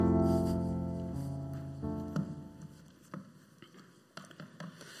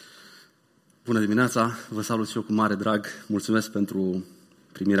Bună dimineața, vă salut și eu cu mare drag. Mulțumesc pentru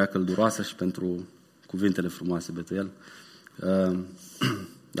primirea călduroasă și pentru cuvintele frumoase, Betuel.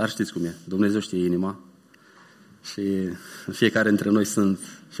 Dar știți cum e, Dumnezeu știe inima și în fiecare dintre noi sunt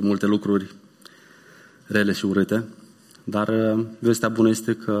și multe lucruri rele și urâte, dar vestea bună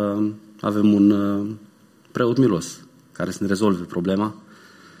este că avem un preot milos care să ne rezolve problema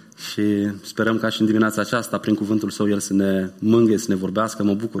și sperăm ca și în dimineața aceasta, prin cuvântul Său, El să ne mângâie, să ne vorbească.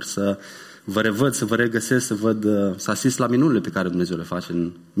 Mă bucur să vă revăd, să vă regăsesc, să asist la minunile pe care Dumnezeu le face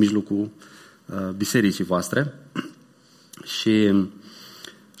în mijlocul bisericii voastre. Și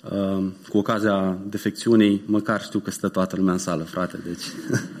cu ocazia defecțiunii, măcar știu că stă toată lumea în sală, frate, deci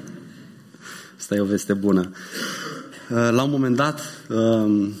asta e o veste bună. La un moment dat,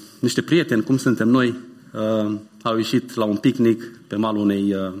 niște prieteni, cum suntem noi, au ieșit la un picnic pe malul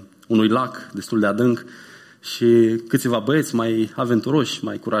unui lac destul de adânc și câțiva băieți mai aventuroși,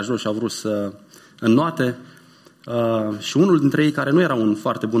 mai curajoși au vrut să înnoate și unul dintre ei, care nu era un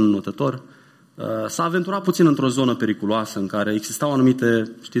foarte bun înnotător, s-a aventurat puțin într-o zonă periculoasă în care existau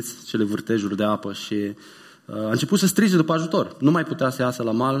anumite, știți, cele vârtejuri de apă și a început să strige după ajutor. Nu mai putea să iasă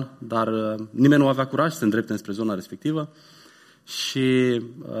la mal, dar nimeni nu avea curaj să se îndrepte spre zona respectivă. Și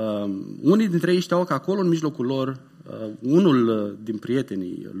unii dintre ei știau că acolo, în mijlocul lor, unul din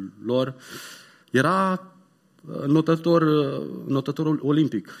prietenii lor era notătorul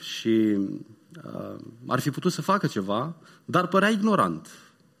olimpic și ar fi putut să facă ceva, dar părea ignorant.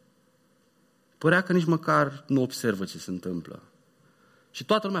 Părea că nici măcar nu observă ce se întâmplă. Și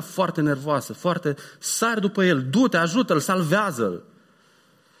toată lumea foarte nervoasă, foarte sari după el, du-te, ajută-l, salvează-l.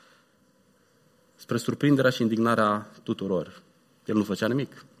 Spre surprinderea și indignarea tuturor. El nu făcea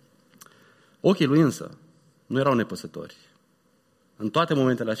nimic. Ochii lui însă nu erau nepăsători. În toate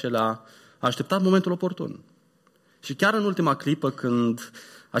momentele acelea a așteptat momentul oportun. Și chiar în ultima clipă, când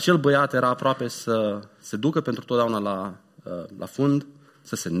acel băiat era aproape să se ducă pentru totdeauna la fund,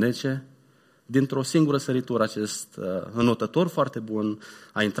 să se nece, dintr-o singură săritură acest înotător foarte bun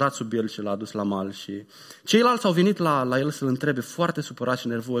a intrat sub el și l-a dus la mal. Și ceilalți au venit la el să-l întrebe, foarte supărați și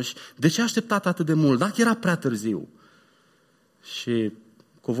nervoși, de ce a așteptat atât de mult, dacă era prea târziu. Și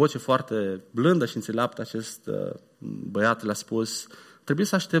cu o voce foarte blândă și înțeleaptă acest băiat le-a spus, trebuie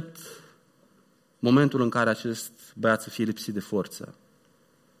să aștept momentul în care acest băiat să fie lipsit de forță.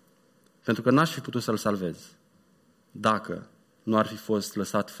 Pentru că n-aș fi putut să-l salvez dacă nu ar fi fost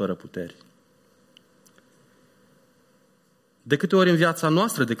lăsat fără puteri. De câte ori în viața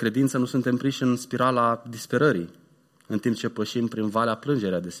noastră de credință nu suntem prinși în spirala disperării, în timp ce pășim prin valea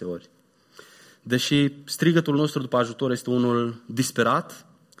plângerii adeseori. Deși strigătul nostru după ajutor este unul disperat,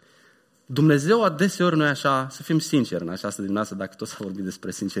 Dumnezeu adeseori, noi așa, să fim sinceri în această dimineață, dacă tot s-a vorbit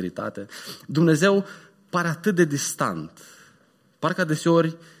despre sinceritate, Dumnezeu pare atât de distant, parcă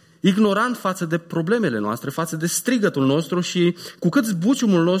adeseori ignorant față de problemele noastre, față de strigătul nostru și cu cât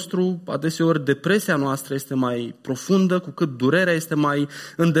zbuciumul nostru, adeseori depresia noastră este mai profundă, cu cât durerea este mai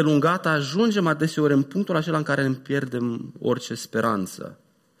îndelungată, ajungem adeseori în punctul acela în care ne pierdem orice speranță.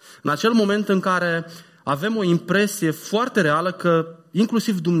 În acel moment în care avem o impresie foarte reală că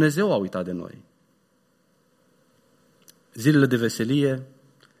inclusiv Dumnezeu a uitat de noi. Zilele de veselie,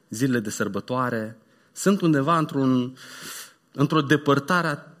 zilele de sărbătoare, sunt undeva într-o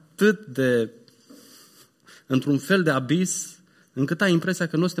depărtare într-un fel de abis, încât ai impresia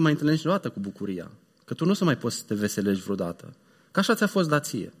că nu o să te mai întâlnești niciodată cu bucuria, că tu nu o să mai poți să te veselești vreodată. Că așa ți-a fost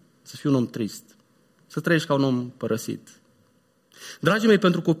dație, să fii un om trist, să trăiești ca un om părăsit. Dragii mei,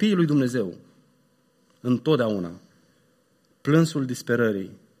 pentru copiii lui Dumnezeu, întotdeauna, plânsul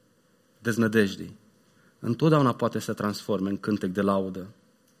disperării, deznădejdii, întotdeauna poate să se transforme în cântec de laudă.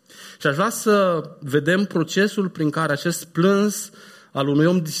 Și aș vrea să vedem procesul prin care acest plâns al unui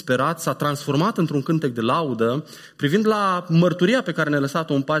om disperat s-a transformat într-un cântec de laudă, privind la mărturia pe care ne-a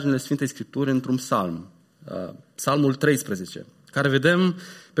lăsat-o în paginile Sfintei Scripturi într-un psalm, psalmul 13, care vedem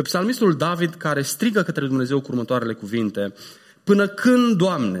pe psalmistul David care strigă către Dumnezeu cu următoarele cuvinte: până când,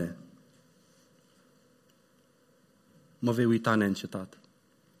 Doamne, mă vei uita neîncetat?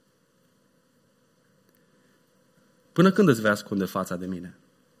 Până când îți vei ascunde fața de mine?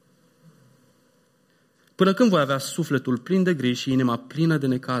 Până când voi avea sufletul plin de griji și inima plină de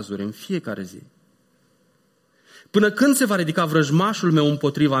necazuri în fiecare zi? Până când se va ridica vrăjmașul meu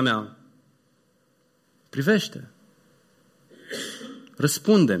împotriva mea? Privește!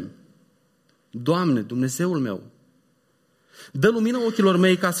 Răspunde-mi, Doamne, Dumnezeul meu! Dă lumină ochilor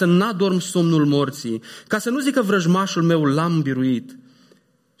mei ca să n-adorm somnul morții, ca să nu zică vrăjmașul meu l-am biruit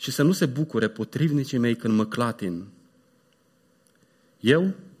și să nu se bucure potrivnicii mei când mă clatin.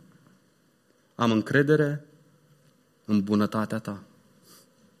 Eu am încredere în bunătatea ta.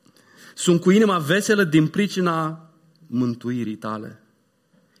 Sunt cu inima veselă din pricina mântuirii tale.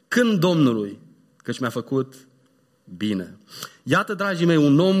 Cânt Domnului, căci mi-a făcut bine. Iată, dragii mei,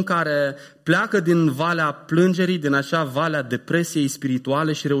 un om care pleacă din valea plângerii, din acea valea depresiei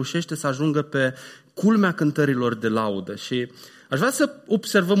spirituale și reușește să ajungă pe culmea cântărilor de laudă. Și aș vrea să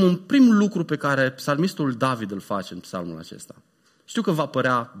observăm un prim lucru pe care psalmistul David îl face în psalmul acesta. Știu că va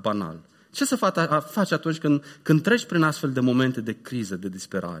părea banal. Ce să faci atunci când treci prin astfel de momente de criză, de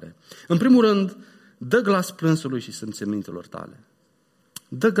disperare? În primul rând, dă glas plânsului și simțămintelor tale.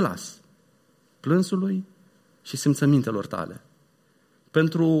 Dă glas plânsului și simțămintelor tale.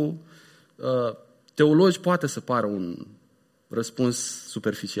 Pentru teologi poate să pară un răspuns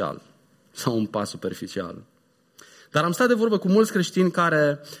superficial sau un pas superficial. Dar am stat de vorbă cu mulți creștini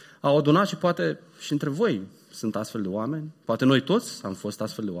care au adunat și poate și între voi sunt astfel de oameni, poate noi toți am fost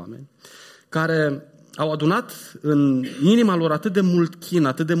astfel de oameni, care au adunat în inima lor atât de mult chin,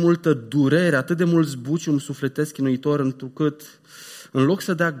 atât de multă durere, atât de mult zbucium sufletesc chinuitor, întrucât în loc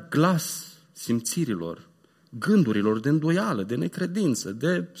să dea glas simțirilor, gândurilor de îndoială, de necredință,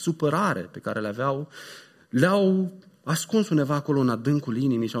 de supărare pe care le aveau, le-au ascuns undeva acolo în adâncul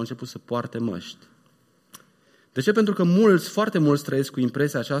inimii și au început să poarte măști. De ce? Pentru că foarte mulți trăiesc cu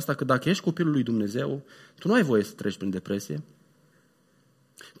impresia aceasta că dacă ești copilul lui Dumnezeu, tu nu ai voie să treci prin depresie,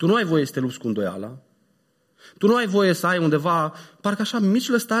 tu nu ai voie să te lupți cu îndoiala, tu nu ai voie să ai undeva, parcă așa,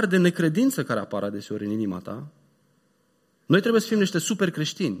 micile stări de necredință care apar adeseori în inima ta. Noi trebuie să fim niște super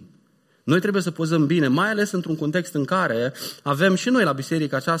creștini. Noi trebuie să pozăm bine, mai ales într-un context în care avem și noi la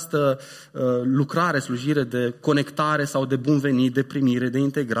biserică această lucrare, slujire de conectare sau de bun venit, de primire, de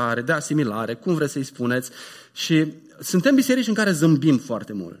integrare, de asimilare, cum vreți să-i spuneți. Și suntem biserici în care zâmbim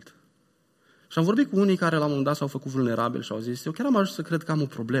foarte mult. Și am vorbit cu unii care la un moment dat s-au făcut vulnerabili și au zis, eu chiar am ajuns să cred că am o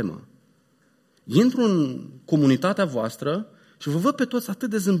problemă. Intru în comunitatea voastră și vă văd pe toți atât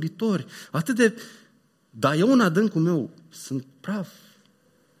de zâmbitori, atât de... Dar eu în adâncul meu sunt praf.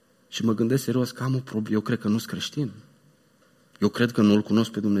 Și mă gândesc serios că am o problemă. Eu cred că nu-s creștin. Eu cred că nu-L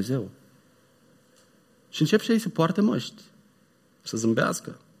cunosc pe Dumnezeu. Și încep și ei să poarte măști, să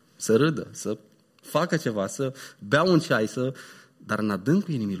zâmbească, să râdă, să facă ceva, să bea un ceai, Dar în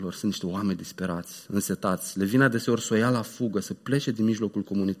adâncul inimilor sunt niște oameni disperați, însetați. Le vine adeseori să o ia la fugă, să plece din mijlocul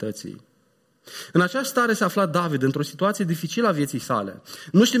comunității. În această stare se afla David, într-o situație dificilă a vieții sale.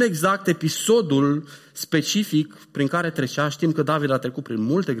 Nu știm exact episodul specific prin care trecea, știm că David a trecut prin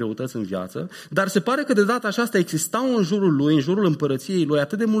multe greutăți în viață, dar se pare că de data aceasta existau în jurul lui, în jurul împărăției lui,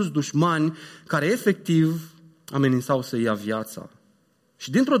 atât de mulți dușmani care efectiv amenințau să ia viața.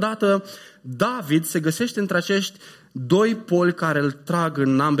 Și dintr-o dată David se găsește între acești doi poli care îl trag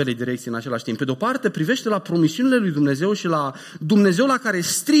în ambele direcții în același timp. Pe de o parte privește la promisiunile lui Dumnezeu și la Dumnezeu la care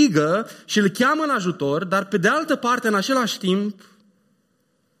strigă și îl cheamă în ajutor, dar pe de altă parte, în același timp,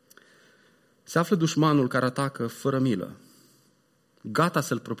 se află dușmanul care atacă fără milă, gata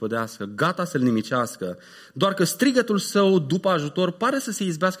să-l prăpădească, gata să-l nimicească, doar că strigătul său după ajutor pare să se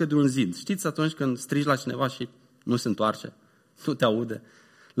izbească de un zid. Știți atunci când strigi la cineva și nu se întoarce, nu te aude?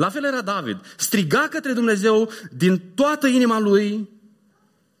 La fel era David. Striga către Dumnezeu din toată inima lui,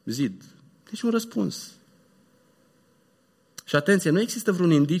 zid. Deci un răspuns. Și atenție, nu există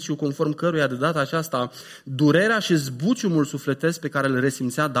vreun indiciu conform căruia de data aceasta durerea și zbuciumul sufletesc pe care le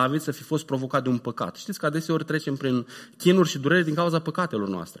resimțea David să fi fost provocat de un păcat. Știți că adeseori trecem prin chinuri și durere din cauza păcatelor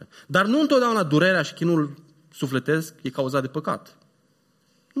noastre. Dar nu întotdeauna durerea și chinul sufletesc e cauzat de păcat.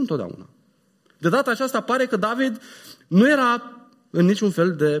 Nu întotdeauna. De data aceasta pare că David nu era în niciun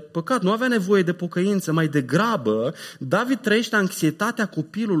fel de păcat. Nu avea nevoie de pocăință. Mai degrabă, David trăiește anxietatea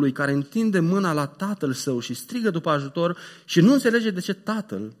copilului care întinde mâna la tatăl său și strigă după ajutor și nu înțelege de ce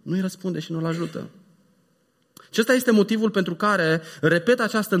tatăl nu-i răspunde și nu-l ajută. Și ăsta este motivul pentru care repet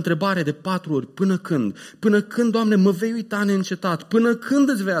această întrebare de 4 ori. Până când? Până când, Doamne, mă vei uita neîncetat? Până când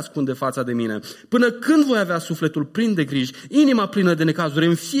îți vei ascunde fața de mine? Până când voi avea sufletul plin de griji, inima plină de necazuri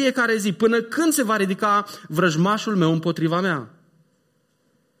în fiecare zi? Până când se va ridica vrăjmașul meu împotriva mea?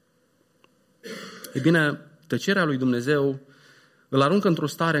 E bine, tăcerea lui Dumnezeu îl aruncă într-o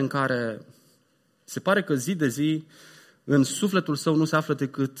stare în care se pare că zi de zi în sufletul său nu se află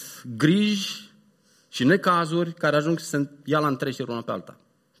decât griji și necazuri care ajung să se ia la întrecere una pe alta.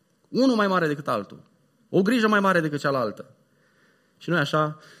 Unul mai mare decât altul. O grijă mai mare decât cealaltă. Și noi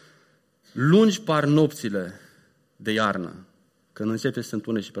așa, lungi par nopțile de iarnă, când începe să se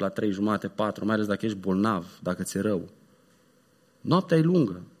întune și pe la 3:30, 4, mai ales dacă ești bolnav, dacă ți-e rău. Noaptea e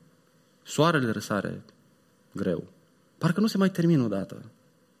lungă. Soarele răsare greu. Parcă nu se mai termină odată.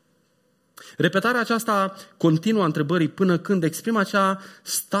 Repetarea aceasta continuă a întrebării până când exprimă acea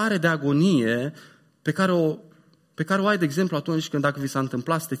stare de agonie pe pe care o ai, de exemplu, atunci când dacă vi s-a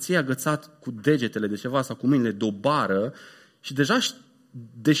întâmplat să te ții agățat cu degetele de ceva sau cu mâinile de o bară și deja,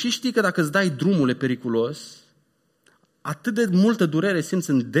 deși știi că dacă îți dai drumul e periculos, atât de multă durere simți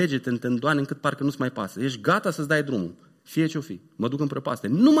în degete, în tendoane, încât parcă nu-ți mai pasă. Ești gata să-ți dai drumul. Fie ce-o fi. Mă duc în prăpastie.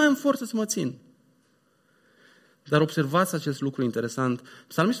 Nu mai am forță să mă țin. Dar observați acest lucru interesant.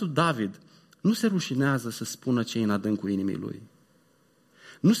 Psalmistul David nu se rușinează să spună ce e în adâncul inimii lui.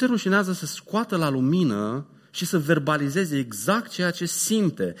 Nu se rușinează să scoată la lumină și să verbalizeze exact ceea ce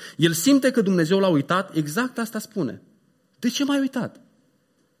simte. El simte că Dumnezeu l-a uitat, exact asta spune. De ce m-ai uitat?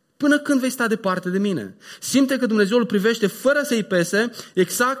 Până când vei sta departe de mine? Simte că Dumnezeu îl privește fără să-i pese,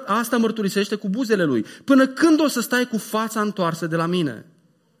 exact asta mărturisește cu buzele lui. Până când o să stai cu fața întoarsă de la mine?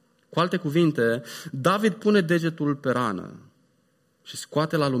 Cu alte cuvinte, David pune degetul pe rană și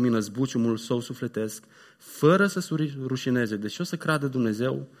scoate la lumină zbuciumul său sufletesc, fără să se rușineze de ce o să creadă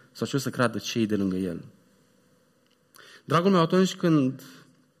Dumnezeu sau ce o să creadă cei de lângă el. Dragul meu, atunci când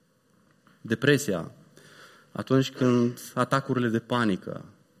depresia, atunci când atacurile de panică,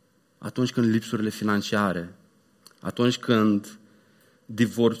 atunci când lipsurile financiare, atunci când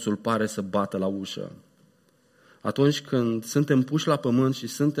divorțul pare să bată la ușă, atunci când suntem puși la pământ și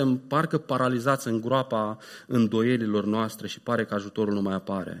suntem parcă paralizați în groapa îndoielilor noastre și pare că ajutorul nu mai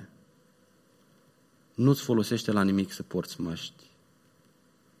apare, nu-ți folosește la nimic să porți măști.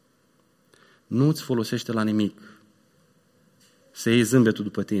 Nu-ți folosește la nimic să iei zâmbetul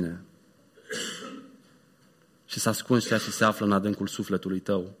după tine și să ascunzi ceea ce se află în adâncul sufletului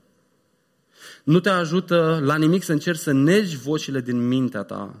tău. Nu te ajută la nimic să încerci să negi vocile din mintea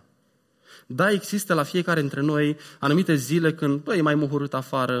ta. Da, există la fiecare dintre noi anumite zile când e mai mohorât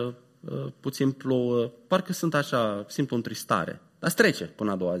afară, puțin plouă, parcă sunt așa, simplu întristare. Dar trece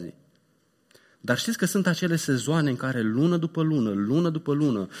până a doua zi. Dar știți că sunt acele sezoane în care lună după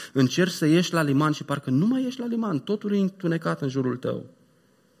lună, încerci să ieși la liman și parcă nu mai ieși la liman, totul e întunecat în jurul tău.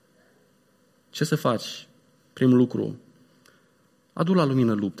 Ce să faci? Primul lucru, adu la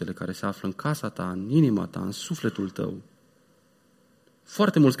lumină luptele care se află în casa ta, în inima ta, în sufletul tău.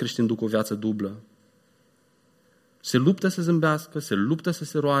 Foarte mulți creștini duc o viață dublă. Se luptă să zâmbească, se luptă să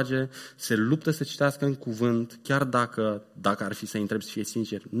se roage, se luptă să citească în cuvânt, chiar dacă ar fi să-i întrebi să fie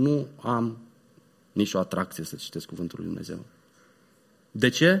sincer, nu am nicio atracție să citesc cuvântul lui Dumnezeu. De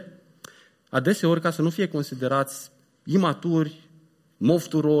ce? Adeseori, ca să nu fie considerați imaturi,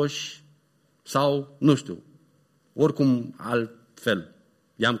 mofturoși sau, nu știu, oricum altfel.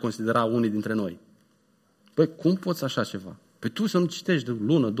 I-am considerat unii dintre noi. Păi, cum poți așa ceva? Păi tu să-mi citești de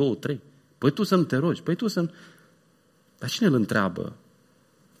lună, 2, 3. Păi tu să-mi te rogi. Păi tu să-mi... Dar cine îl întreabă?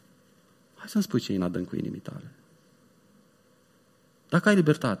 Hai să-mi spui ce e în adâncul inimii tale. Dacă ai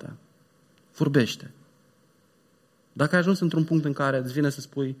libertatea, vorbește. Dacă ai ajuns într-un punct în care îți vine să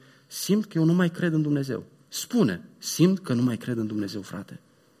spui, simt că eu nu mai cred în Dumnezeu. Spune, simt că nu mai cred în Dumnezeu, frate.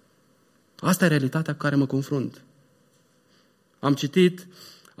 Asta e realitatea cu care mă confrunt. Am citit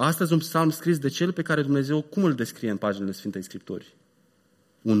astăzi un psalm scris de cel pe care Dumnezeu, cum îl descrie în paginile Sfintei Scripturi?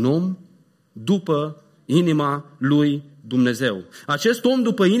 Un om după inima lui Dumnezeu. Acest om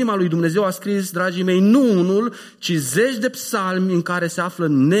după inima lui Dumnezeu a scris, dragii mei, nu unul, ci 10 de psalmi în care se află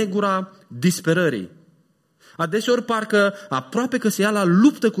negura disperării. Adeseori parcă aproape că se ia la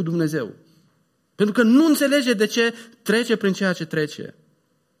luptă cu Dumnezeu. Pentru că nu înțelege de ce trece prin ceea ce trece.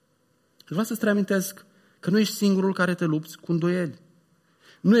 Vreau să-ți reamintesc că nu ești singurul care te lupți cu îndoieli.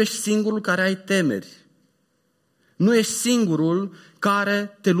 Nu ești singurul care ai temeri. Nu ești singurul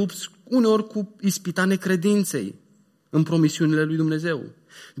care te lupți uneori cu ispita necredinței în promisiunile lui Dumnezeu.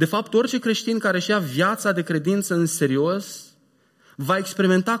 De fapt, orice creștin care își ia viața de credință în serios va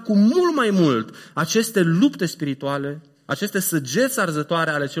experimenta cu mult mai mult aceste lupte spirituale, aceste săgeți arzătoare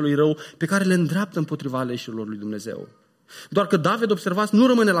ale celui rău pe care le îndreaptă împotriva aleșilor lui Dumnezeu. Doar că David, observați, nu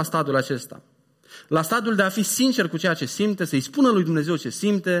rămâne la stadiul acesta. La stadiul de a fi sincer cu ceea ce simte, să-i spună lui Dumnezeu ce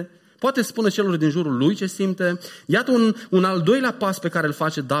simte, poate spune celor din jurul lui ce simte. Iată un al doilea pas pe care îl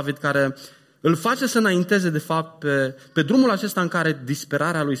face David, care îl face să înainteze, de fapt, pe drumul acesta în care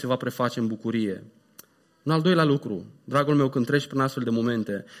disperarea lui se va preface în bucurie. Un al doilea lucru, dragul meu, când treci prin astfel de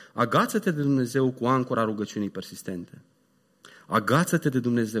momente, agață-te de Dumnezeu cu ancora rugăciunii persistente. Agață-te de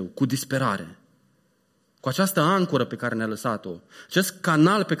Dumnezeu cu disperare. Cu această ancoră pe care ne-a lăsat-o, acest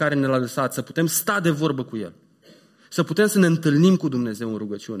canal pe care ne l-a lăsat, să putem sta de vorbă cu El, să putem să ne întâlnim cu Dumnezeu în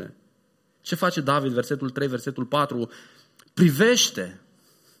rugăciune. Ce face David, versetul 3, versetul 4? Privește,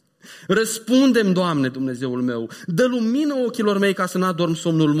 răspunde-mi, Doamne, Dumnezeul meu, dă lumină ochilor mei ca să n-adorm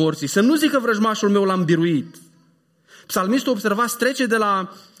somnul morții, să nu zică vrăjmașul meu l-am biruit. Psalmistul, observați, trece de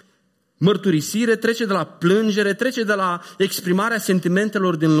la mărturisire, trece de la plângere, trece de la exprimarea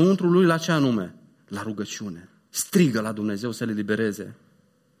sentimentelor din lăuntrul lui la ce anume? La rugăciune. strigă la Dumnezeu să le libereze.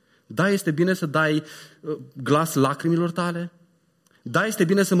 Da, este bine să dai glas lacrimilor tale. Da, este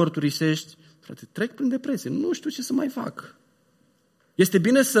bine să mărturisești. Frate, trec prin depresie, nu știu ce să mai fac. Este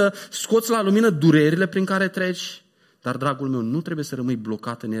bine să scoți la lumină durerile prin care treci, dar, dragul meu, nu trebuie să rămâi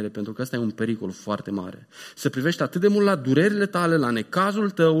blocat în ele, pentru că ăsta e un pericol foarte mare. Să privești atât de mult la durerile tale, la necazul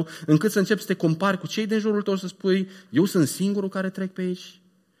tău, încât să începi să te compari cu cei din jurul tău, să spui, eu sunt singurul care trec pe aici.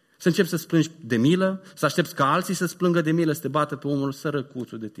 Să începi să-ți plângi de milă, să aștepți ca alții să-ți plângă de milă, să te bată pe omul,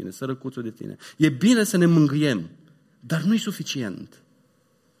 sărăcuțul de tine, sărăcuțul de tine. E bine să ne mângâiem, dar nu e suficient.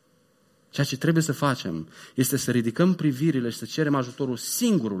 Ceea ce trebuie să facem este să ridicăm privirile și să cerem ajutorul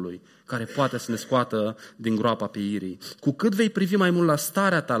singurului care poate să ne scoată din groapa pieirii. Cu cât vei privi mai mult la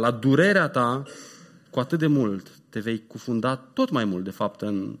starea ta, la durerea ta, cu atât de mult te vei cufunda tot mai mult, de fapt,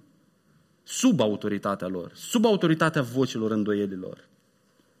 sub autoritatea lor, sub autoritatea vocilor îndoielilor.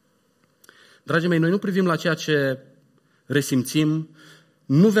 Dragii mei, noi nu privim la ceea ce resimțim,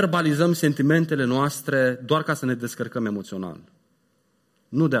 nu verbalizăm sentimentele noastre doar ca să ne descărcăm emoțional.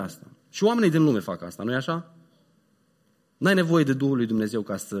 Nu de asta. Și oamenii din lume fac asta, nu-i așa? N-ai nevoie de Duhul lui Dumnezeu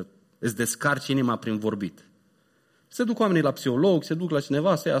ca să îți descarci inima prin vorbit. Se duc oamenii la psiholog, se duc la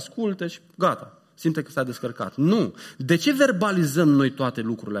cineva să-i asculte și gata, simte că s-a descărcat. Nu! De ce verbalizăm noi toate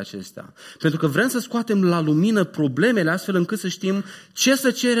lucrurile acestea? Pentru că vrem să scoatem la lumină problemele astfel încât să știm ce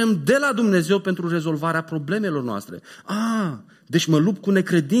să cerem de la Dumnezeu pentru rezolvarea problemelor noastre. Deci mă lupt cu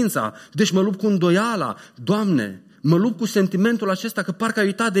necredința, deci mă lupt cu îndoiala. Doamne, mă lupt cu sentimentul acesta că parcă ai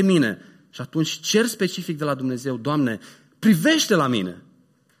uitat de mine. Și atunci cer specific de la Dumnezeu, Doamne, privește la mine.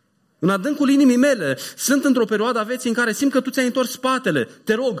 În adâncul inimii mele sunt într-o perioadă a vieții în care simt că Tu ți-ai întors spatele.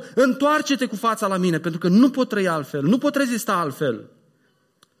 Te rog, întoarce-te cu fața la mine, pentru că nu pot trăi altfel, nu pot rezista altfel.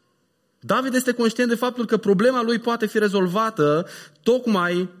 David este conștient de faptul că problema lui poate fi rezolvată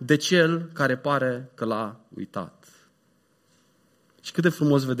tocmai de cel care pare că l-a uitat. Și cât de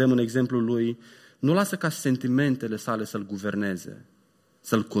frumos vedem în exemplul lui, nu lasă ca sentimentele sale să-l guverneze,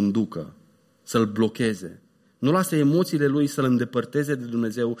 să-l conducă, să-l blocheze. Nu lasă emoțiile lui să-l îndepărteze de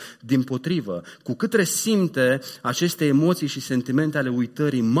Dumnezeu, dimpotrivă. Cu cât resimte aceste emoții și sentimente ale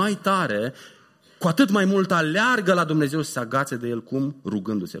uitării mai tare, cu atât mai mult aleargă la Dumnezeu să se agațe de el, cum?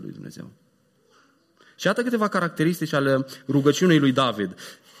 Rugându-se lui Dumnezeu. Și iată câteva caracteristici ale rugăciunii lui David.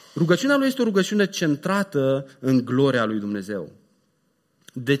 Rugăciunea lui este o rugăciune centrată în gloria lui Dumnezeu.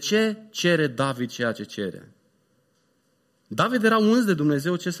 De ce cere David ceea ce cere? David era uns de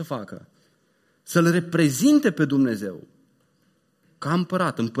Dumnezeu, ce să facă? Să-L reprezinte pe Dumnezeu ca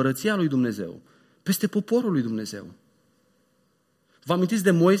împărat, împărăția lui Dumnezeu, peste poporul lui Dumnezeu. Vă amintiți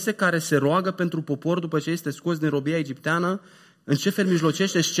de Moise care se roagă pentru popor după ce este scos din robia egipteană? În ce fel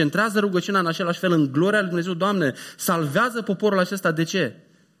mijlocește și centrează rugăciunea în același fel în gloria lui Dumnezeu? Doamne, salvează poporul acesta. De ce?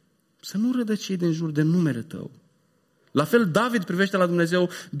 Să nu râdă cei din jur de numele Tău. La fel David privește la Dumnezeu,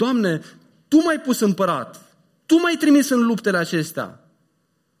 Doamne, Tu m-ai pus împărat, Tu m-ai trimis în luptele acestea.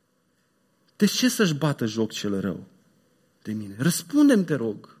 De ce să-și bată joc cel rău de mine? Răspunde-mi, te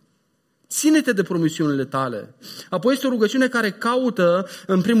rog. Ține-te de promisiunile Tale. Apoi este o rugăciune care caută,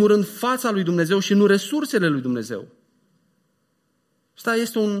 în primul rând, fața lui Dumnezeu și nu resursele lui Dumnezeu. Asta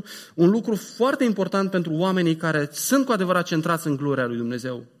este un lucru foarte important pentru oamenii care sunt cu adevărat centrați în gloria lui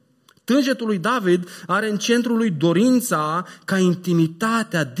Dumnezeu. Tângetul lui David are în centrul lui dorința ca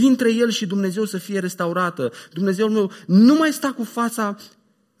intimitatea dintre el și Dumnezeu să fie restaurată. Dumnezeul meu, nu mai sta cu fața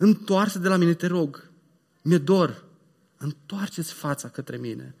întoarsă de la mine, te rog. Mi-e dor. Întoarceți fața către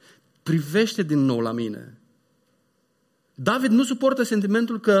mine. Privește din nou la mine. David nu suportă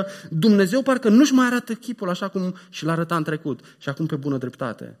sentimentul că Dumnezeu parcă nu-și mai arată chipul așa cum și l-arăta în trecut și acum pe bună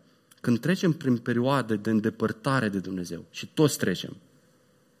dreptate. Când trecem prin perioade de îndepărtare de Dumnezeu, și toți trecem,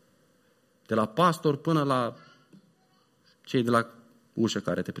 de la pastor până la cei de la ușă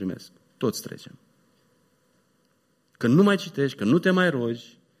care te primesc, toți trecem. Când nu mai citești, când nu te mai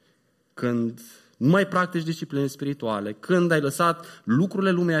rogi, când nu mai practici discipline spirituale, când ai lăsat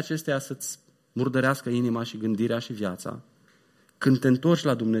lucrurile lumii acesteia să-ți murdărească inima și gândirea și viața, când te întorci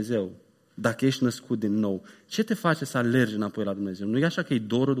la Dumnezeu, dacă ești născut din nou, ce te face să alergi înapoi la Dumnezeu? Nu e așa că e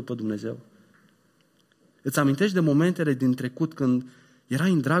dorul după Dumnezeu? Îți amintești de momentele din trecut când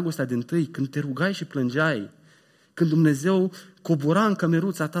erai în dragostea dintâi, când te rugai și plângeai, când Dumnezeu cobora în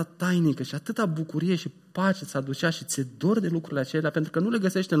cămeruța ta tainică și atâta bucurie și pace ți aducea și ți-e dor de lucrurile acelea, pentru că nu le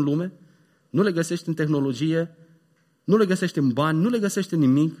găsești în lume, nu le găsești în tehnologie, nu le găsești în bani, nu le găsești în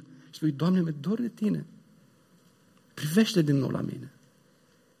nimic. Și spui, Doamne, mi-e dor de Tine. Privește din nou la mine.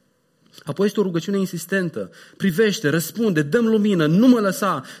 Apoi este o rugăciune insistentă. Privește, răspunde, dă-mi lumină, nu mă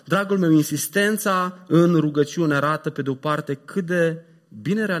lăsa. Dragul meu, insistența în rugăciune arată pe de o parte cât de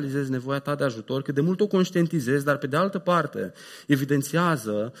bine realizezi nevoia ta de ajutor, cât de mult o conștientizezi, dar pe de altă parte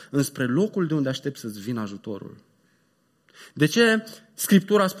evidențiază înspre locul de unde aștepți să-ți vină ajutorul. De ce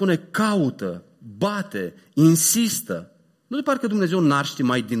Scriptura spune caută, bate, insistă? Nu de parcă Dumnezeu n-ar ști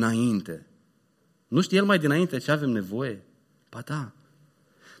mai dinainte. Nu știe El mai dinainte ce avem nevoie? Ba da.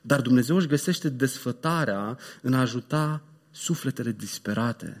 Dar Dumnezeu își găsește desfătarea în a ajuta sufletele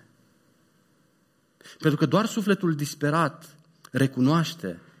disperate. Pentru că doar sufletul disperat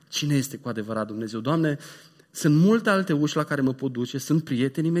recunoaște cine este cu adevărat Dumnezeu. Doamne, sunt multe alte uși la care mă pot duce, sunt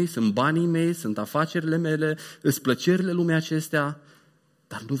prietenii mei, sunt banii mei, sunt afacerile mele, sunt plăcerile lumii acestea,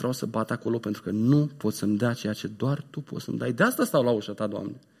 dar nu vreau să bat acolo pentru că nu pot să-mi dea ceea ce doar Tu poți să-mi dai. De asta stau la ușa Ta,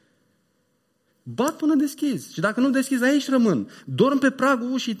 Doamne. Bat până deschizi. Și dacă nu deschizi, aici rămân. Dorm pe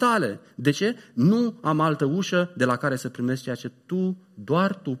pragul ușii Tale. De ce? Nu am altă ușă de la care să primesc ceea ce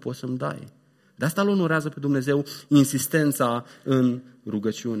doar Tu poți să-mi dai. De asta îl onorează pe Dumnezeu insistența în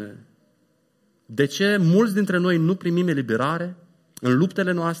rugăciune. De ce mulți dintre noi nu primim eliberare în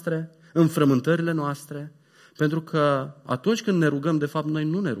luptele noastre, în frământările noastre? Pentru că atunci când ne rugăm, de fapt, noi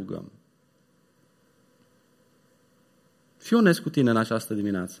nu ne rugăm. Fii onest cu tine în această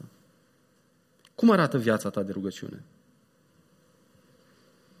dimineață. Cum arată viața ta de rugăciune?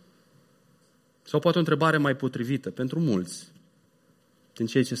 Sau poate o întrebare mai potrivită pentru mulți din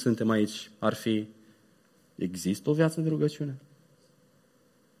cei ce suntem aici ar fi: există o viață de rugăciune?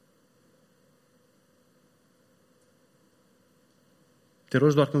 Te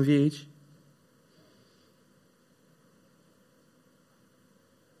rogi doar când vii aici?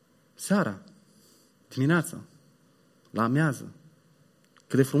 Seara, dimineața, la amiază.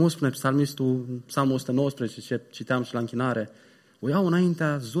 Cât de frumos spune psalmistul, Psalmul 119, ce citeam și la închinare: o iau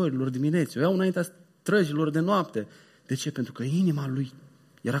înaintea zorilor dimineții, o iau înaintea străjilor de noapte. De ce? Pentru că inima lui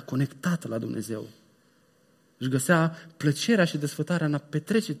era conectată la Dumnezeu. Își găsea plăcerea și desfătarea în a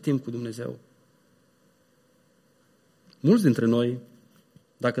petrece timp cu Dumnezeu. Mulți dintre noi,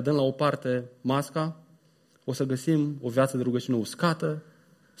 dacă dăm la o parte masca, o să găsim o viață de rugăciune uscată,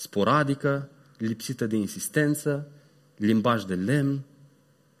 sporadică, lipsită de insistență, limbaj de lemn,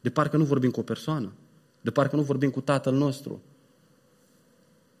 de parcă nu vorbim cu o persoană, de parcă nu vorbim cu Tatăl nostru.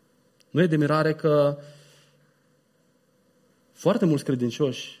 Nu e de mirare că foarte mulți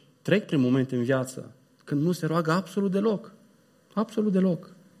credincioși trec prin momente în viață când nu se roagă absolut deloc. Absolut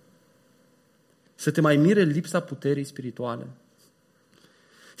deloc. Să te mai mire lipsa puterii spirituale.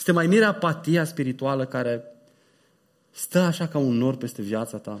 Să te mai mire apatia spirituală care stă așa ca un nor peste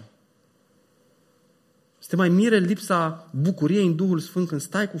viața ta. Să te mai mire lipsa bucuriei în Duhul Sfânt când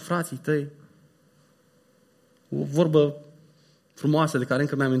stai cu frații tăi. O vorbă frumoasă de care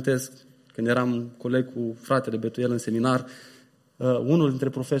încă mi-amintesc când eram coleg cu fratele Betuel în seminar. Unul dintre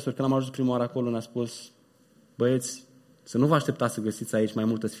profesori, când am ajuns prima oară acolo, ne-a spus: băieți, să nu vă așteptați să găsiți aici mai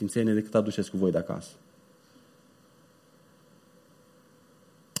multă sfințenie decât aduceți cu voi de acasă.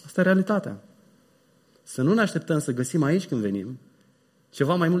 Asta e realitatea. Să nu ne așteptăm să găsim aici când venim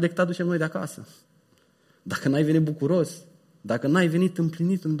ceva mai mult decât aducem noi de acasă. Dacă n-ai venit bucuros, dacă n-ai venit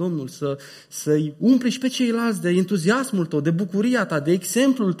împlinit în Domnul, să-i umpli și pe ceilalți de entuziasmul tău, de bucuria ta, de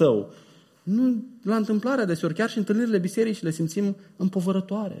exemplul tău. Nu la întâmplare deseori, chiar și întâlnirile bisericii le simțim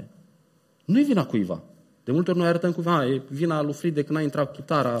împovărătoare. Nu-i vina cuiva. De multe ori noi arătăm cuiva: e vina lui Fride că n-a intrat cu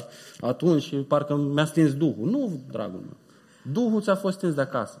chitara atunci și parcă mi-a stins Duhul. Nu, dragul meu. Duhul ți-a fost stins de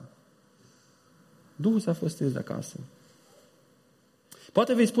acasă. Duhul ți-a fost stins de acasă.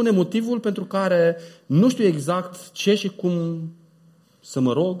 Poate vei spune motivul pentru care nu știu exact ce și cum să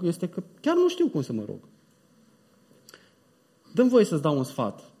mă rog, este că chiar nu știu cum să mă rog. Dă-mi voie să-ți dau un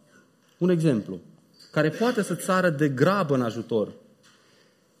sfat, un exemplu, care poate să-ți sară de grabă în ajutor.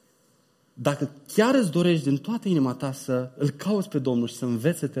 Dacă chiar îți dorești din toată inima ta să îl cauți pe Domnul și să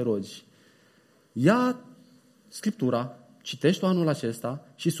înveți să te rogi, ia Scriptura, citește-o anul acesta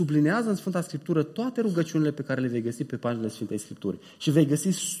și sublinează în Sfânta Scriptură toate rugăciunile pe care le vei găsi pe paginile Sfintei Scripturi. Și vei găsi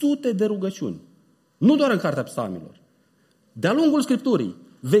sute de rugăciuni. Nu doar în Cartea Psalmilor. De-a lungul Scripturii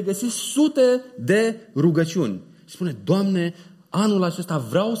vei găsi sute de rugăciuni. Și spune: Doamne, anul acesta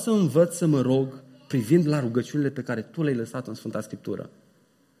vreau să învăț să mă rog privind la rugăciunile pe care Tu le-ai lăsat în Sfânta Scriptură.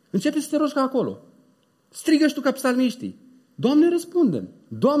 Începe să te rogi ca acolo. Strigă și tu ca psalmiștii: Doamne, răspunde-mi!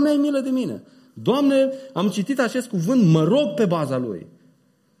 Doamne, ai milă de mine! Doamne, am citit acest cuvânt, mă rog pe baza lui.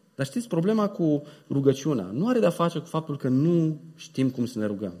 Dar știți, problema cu rugăciunea nu are de-a face cu faptul că nu știm cum să ne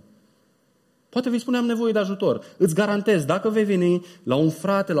rugăm. Poate vei spune: am nevoie de ajutor. Îți garantez, dacă vei veni la un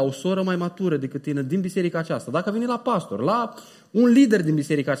frate, la o soră mai matură decât tine din biserica aceasta, dacă veni la pastor, la un lider din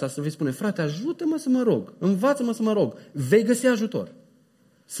biserica aceasta, vei spune: frate, ajută-mă să mă rog, învață-mă să mă rog. Vei găsi ajutor.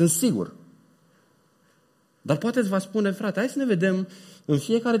 Sunt sigur. Dar poate îți va spune, frate, hai să ne vedem în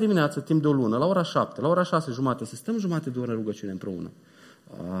fiecare dimineață, timp de o lună, la ora 7, la ora 6:30, să stăm jumătate de oră în rugăciune împreună.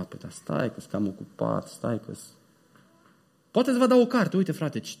 Păi da, stai că-s cam ocupat, stai că-s... Poate îți va da o carte, uite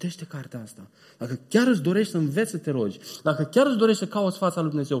frate, citește cartea asta. Dacă chiar îți dorești să înveți să te rogi, dacă chiar îți dorești să cauți fața lui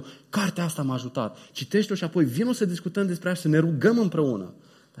Dumnezeu, cartea asta m-a ajutat. Citește-o și apoi vină să discutăm despre asta, să ne rugăm împreună.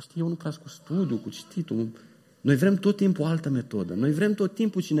 Dar știi, eu nu prea cu studiu, cu cititul. Noi vrem tot timpul o altă metodă. Noi vrem tot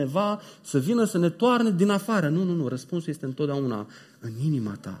timpul cineva să vină să ne toarne din afară. Nu. Răspunsul este întotdeauna în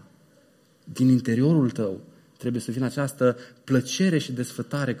inima ta. Din interiorul tău trebuie să vină această plăcere și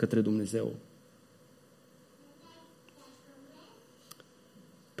desfătare către Dumnezeu.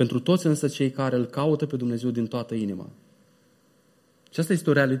 Pentru toți însă cei care îl caută pe Dumnezeu din toată inima. Și asta este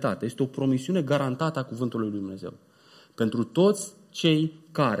o realitate, este o promisiune garantată a cuvântului lui Dumnezeu. Pentru toți cei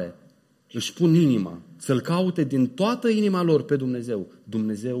care își pun inima să-L caute din toată inima lor pe Dumnezeu,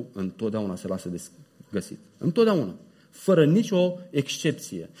 Dumnezeu întotdeauna se lasă găsit. Întotdeauna. Fără nicio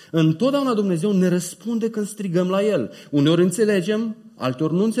excepție. Întotdeauna Dumnezeu ne răspunde când strigăm la El. Uneori înțelegem,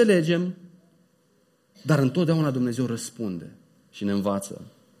 alteori nu înțelegem, dar întotdeauna Dumnezeu răspunde și ne învață.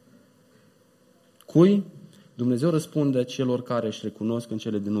 Cui? Dumnezeu răspunde celor care își recunosc în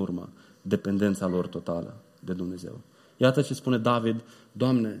cele din urmă dependența lor totală de Dumnezeu. Iată ce spune David: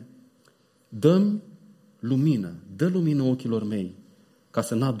 Doamne, dă-mi lumină, dă lumină ochilor mei, ca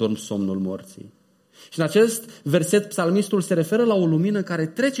să n-adorm somnul morții. Și în acest verset psalmistul se referă la o lumină care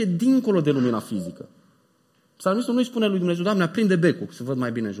trece dincolo de lumina fizică. Psalmistul nu-i spune lui Dumnezeu: Doamne, aprinde becul să văd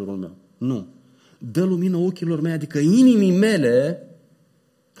mai bine în jurul meu. Nu. Dă lumină ochilor mei, adică inimii mele,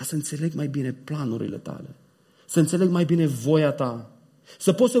 ca să înțeleg mai bine planurile tale, să înțeleg mai bine voia ta,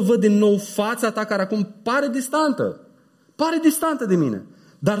 să pot să văd din nou fața ta care acum pare distantă de mine.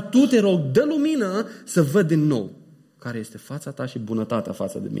 Dar tu, te rog, dă lumină să văd din nou care este fața ta și bunătatea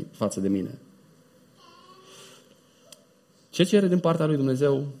față de mine. Ce cere din partea lui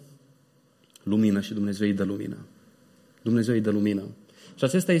Dumnezeu? Lumină, și Dumnezeu îi dă lumină. Dumnezeu îi dă lumină. Și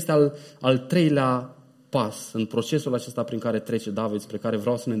acesta este al treilea pas în procesul acesta prin care trece David, spre care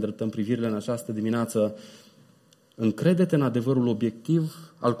vreau să ne îndreptăm privirile în această dimineață. Încrede-te în adevărul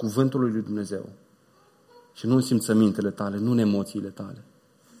obiectiv al cuvântului lui Dumnezeu și nu în simțămintele tale, nu în emoțiile tale.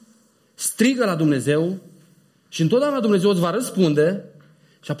 Strigă la Dumnezeu și întotdeauna Dumnezeu îți va răspunde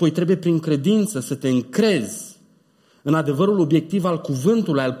și apoi trebuie prin credință să te încrezi în adevărul obiectiv al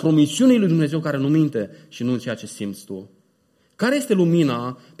cuvântului, al promisiunii lui Dumnezeu care nu minte și nu în ceea ce simți tu. Care este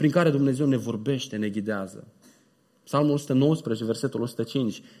lumina prin care Dumnezeu ne vorbește, ne ghidează? Psalmul 119, versetul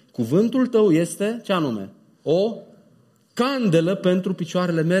 105. Cuvântul tău este, ce anume? O candelă pentru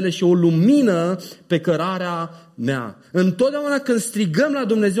picioarele mele și o lumină pe cărarea mea. Întotdeauna când strigăm la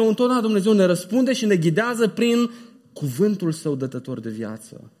Dumnezeu, întotdeauna Dumnezeu ne răspunde și ne ghidează prin cuvântul său dătător de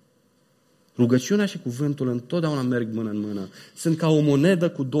viață. Rugăciunea și cuvântul întotdeauna merg mână în mână. Sunt ca o monedă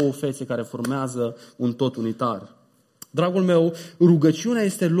cu două fețe care formează un tot unitar. Dragul meu, rugăciunea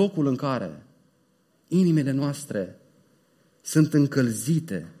este locul în care inimile noastre sunt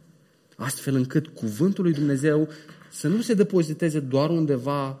încălzite, astfel încât cuvântul lui Dumnezeu să nu se depoziteze doar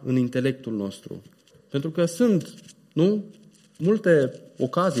undeva în intelectul nostru. Pentru că sunt, multe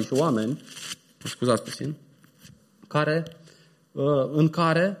ocazii și oameni, scuzați puțin, în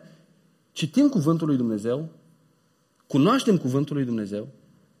care citim cuvântul lui Dumnezeu, cunoaștem cuvântul lui Dumnezeu,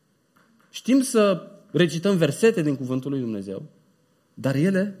 știm să recităm versete din cuvântul lui Dumnezeu, dar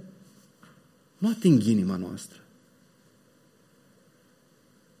ele nu ating inima noastră.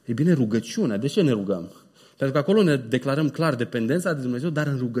 E bine, rugăciunea, de ce ne rugăm? Pentru că acolo ne declarăm clar dependența de Dumnezeu, dar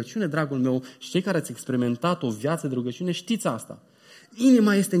în rugăciune, dragul meu, și cei care ați experimentat o viață de rugăciune, știți asta.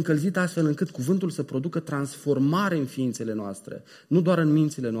 Inima este încălzită astfel încât cuvântul să producă transformare în ființele noastre, nu doar în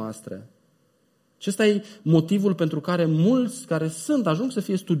mințile noastre. Și ăsta e motivul pentru care mulți care ajung să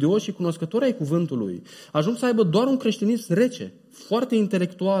fie studioși și cunoscători ai cuvântului, ajung să aibă doar un creștinism rece, foarte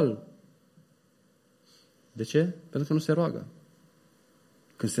intelectual. De ce? Pentru că nu se roagă.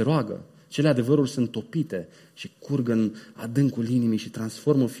 Când se roagă, cele adevăruri sunt topite și curg în adâncul inimii și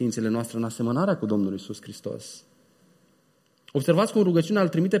transformă ființele noastre în asemănarea cu Domnul Iisus Hristos. Observați cum rugăciunea îl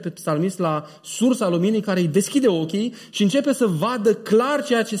trimite pe psalmist la sursa luminii care îi deschide ochii și începe să vadă clar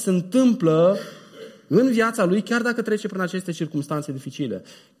ceea ce se întâmplă în viața lui, chiar dacă trece prin aceste circumstanțe dificile.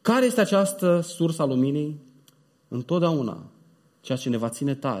 Care este această sursă a luminii? Întotdeauna, ceea ce ne va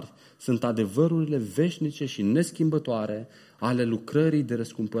ține tari sunt adevărurile veșnice și neschimbătoare ale lucrării de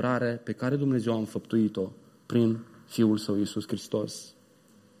răscumpărare pe care Dumnezeu a înfăptuit-o prin Fiul Său Iisus Hristos.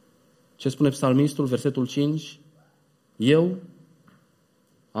 Ce spune psalmistul, versetul 5? Eu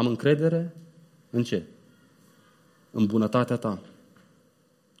am încredere în ce? În bunătatea ta.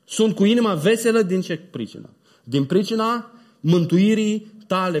 Sunt cu inima veselă din ce pricină? Din pricina mântuirii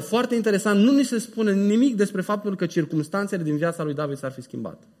tale. Foarte interesant, nu ni se spune nimic despre faptul că circumstanțele din viața lui David s-ar fi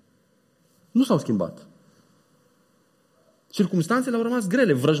schimbat. Nu s-au schimbat. Circumstanțele au rămas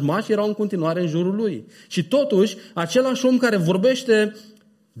grele, vrăjmașii erau în continuare în jurul lui. Și totuși, același om care vorbește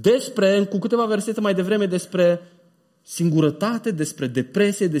cu câteva versete mai devreme, despre singurătate, despre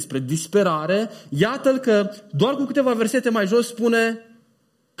depresie, despre disperare, iată-l că doar cu câteva versete mai jos spune: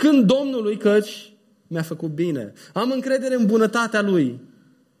 cânt Domnului, căci mi-a făcut bine. Am încredere în bunătatea Lui.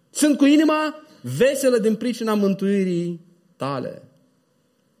 Sunt cu inima veselă din pricina mântuirii tale.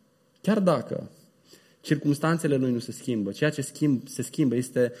 Chiar dacă circumstanțele lui nu se schimbă, ceea ce se schimbă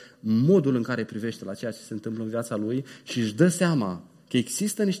este modul în care privește la ceea ce se întâmplă în viața lui și își dă seama că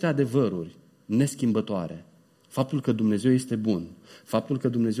există niște adevăruri neschimbătoare. Faptul că Dumnezeu este bun, faptul că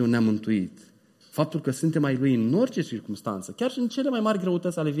Dumnezeu ne-a mântuit, faptul că suntem ai Lui în orice circunstanță, chiar și în cele mai mari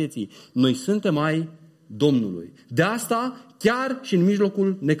greutăți ale vieții, noi suntem ai Domnului. De asta, chiar și în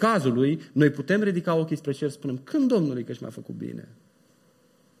mijlocul necazului, noi putem ridica ochii spre cer și spunem: când Domnului, că mi-a făcut bine?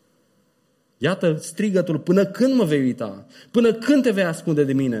 Iată strigătul: până când mă vei uita? Până când te vei ascunde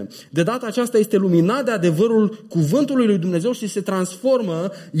de mine? De data aceasta este luminat de adevărul cuvântului lui Dumnezeu și se transformă: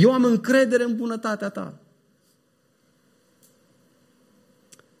 eu am încredere în bunătatea ta.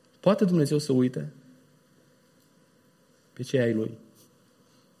 Poate Dumnezeu să uite pe cei ai Lui?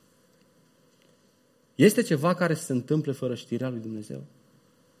 Este ceva care se întâmplă fără știrea lui Dumnezeu?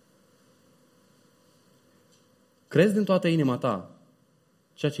 Crezi din toată inima ta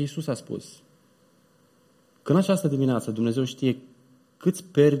ceea ce Iisus a spus? Că în această dimineață Dumnezeu știe câți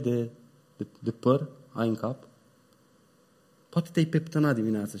peri de păr ai în cap? Poate te-ai peptănat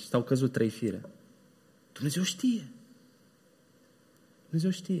dimineața și ți-au căzut 3 fire. Dumnezeu știe.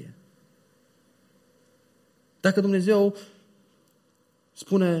 Dumnezeu știe. Dacă Dumnezeu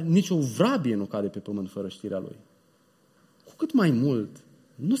spune: nicio vrabie nu cade pe pământ fără știrea Lui, cu cât mai mult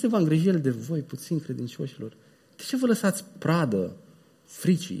nu se va îngriji El de voi, puțin credincioșilor. De ce vă lăsați pradă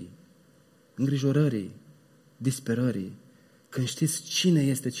fricii, îngrijorării, disperării, când știți cine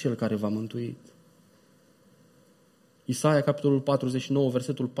este Cel care v-a mântuit? Isaia, capitolul 49,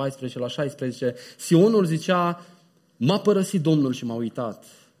 versetul 14 la 16, Sionul zicea: m-a părăsit Domnul și m-a uitat.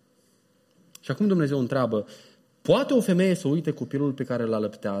 Și acum Dumnezeu întreabă: poate o femeie să uite copilul pe care îl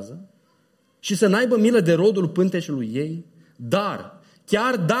alăptează și să n-aibă milă de rodul pântecelui ei? Dar,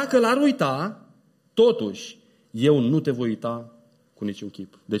 chiar dacă l-ar uita, totuși, eu nu te voi uita cu niciun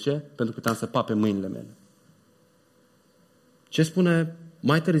chip. De ce? Pentru că te-am săpat pe mâinile mele. Ce spune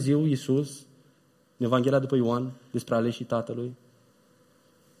mai târziu Iisus în Evanghelia după Ioan despre aleșii Tatălui?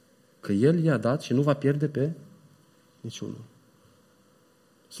 Că El i-a dat și nu va pierde pe niciunul.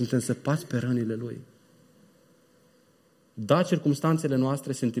 Suntem săpați pe rănile Lui. Da, circumstanțele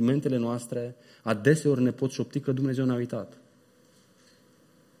noastre, sentimentele noastre, adeseori ne pot șopti că Dumnezeu ne-a uitat.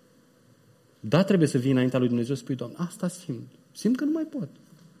 Da, trebuie să vii înaintea lui Dumnezeu și spui: Doamne, asta simt. Simt că nu mai pot.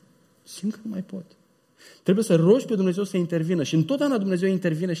 Simt că nu mai pot. Trebuie să rogi pe Dumnezeu să intervină. Și întotdeauna Dumnezeu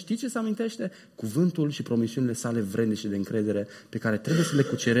intervine. Știi ce se amintește? Cuvântul și promisiunile sale vrednice de încredere, pe care trebuie să le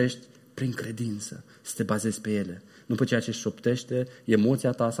cucerești prin credință, să te bazezi pe ele. Nu pe ceea ce șoptește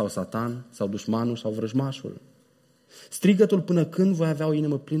emoția ta sau Satan sau dușmanul sau vrăjmașul. Strigătul: până când voi avea o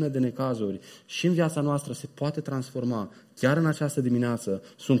inimă plină de necazuri, și în viața noastră se poate transforma. Chiar în această dimineață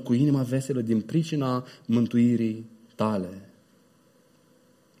sunt cu inima veselă din pricina mântuirii tale.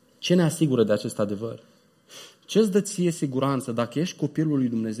 Ce ne asigură de acest adevăr? Ce-ți dă ție siguranță dacă ești copilul lui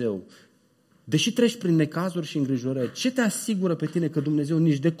Dumnezeu? Deși treci prin necazuri și îngrijorări, ce te asigură pe tine că Dumnezeu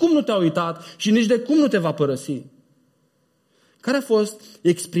nici de cum nu te-a uitat și nici de cum nu te va părăsi? Care a fost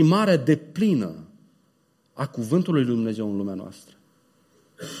exprimarea deplină a cuvântului lui Dumnezeu în lumea noastră?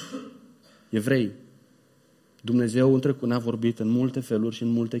 Evrei, Dumnezeu în trecut ne-a vorbit în multe feluri și în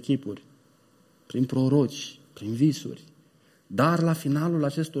multe chipuri, prin proroci, prin visuri, dar la finalul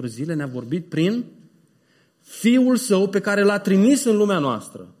acestor zile ne-a vorbit prin Fiul Său pe care L-a trimis în lumea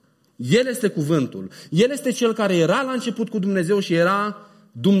noastră. El este cuvântul. El este Cel care era la început cu Dumnezeu și era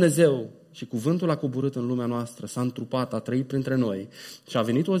Dumnezeu. Și cuvântul a coborât în lumea noastră, s-a întrupat, a trăit printre noi. Și a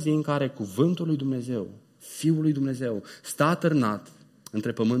venit o zi în care cuvântul lui Dumnezeu, Fiul lui Dumnezeu, stă atârnat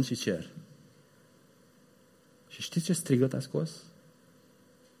între pământ și cer. Și știți ce strigăt a scos?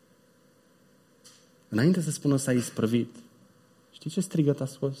 Înainte să spună s-a isprăvit, știți ce strigăt a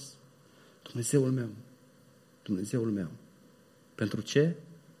scos? Dumnezeul meu, Dumnezeul meu, pentru ce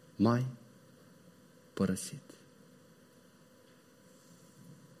m-ai părăsit?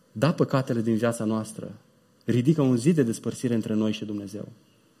 Da, păcatele din viața noastră ridică un zid de despărțire între noi și Dumnezeu.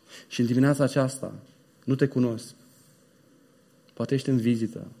 Și în dimineața aceasta nu te cunosc. Poate ești în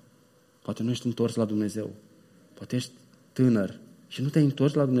vizită, Poate nu ești întors la Dumnezeu. Poate ești tânăr și nu te-ai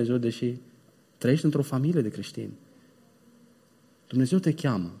întors la Dumnezeu, deși trăiești într-o familie de creștini. Dumnezeu te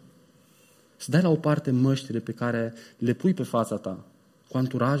cheamă să dai la o parte măștile pe care le pui pe fața ta, cu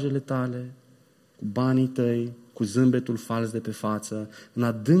anturajele tale, cu banii tăi, cu zâmbetul fals de pe față. În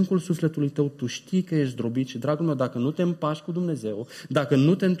adâncul sufletului tău tu știi că ești zdrobit și, dragul meu, dacă nu te împași cu Dumnezeu, dacă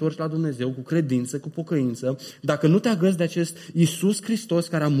nu te întorci la Dumnezeu cu credință, cu pocăință, dacă nu te agăți de acest Iisus Hristos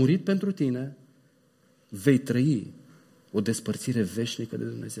care a murit pentru tine, vei trăi o despărțire veșnică de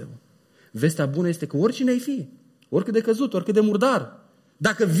Dumnezeu. Vestea bună este că oricine ai fi, oricât de căzut, oricât de murdar,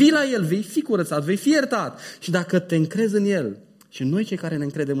 dacă vii la El, vei fi curățat, vei fi iertat. Și dacă te încrezi în El, și noi cei care ne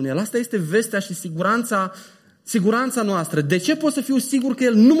încredem în El, asta este vestea și siguranța noastră. De ce pot să fiu sigur că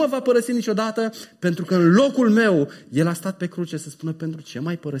El nu mă va părăsi niciodată? Pentru că în locul meu El a stat pe cruce să spună pentru ce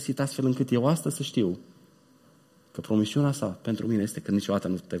m-ai părăsit, astfel încât eu astăzi să știu că promisiunea sa pentru mine este că niciodată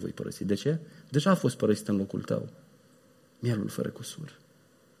nu te voi părăsi. De ce? Deja a fost părăsit în locul tău. Mielul fără cusur.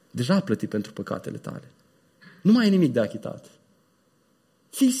 Deja a plătit pentru păcatele tale. Nu mai ai nimic de achitat.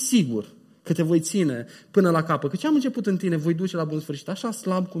 Fii sigur că te voi ține până la capăt. Că ce am început în tine voi duce la bun sfârșit. Așa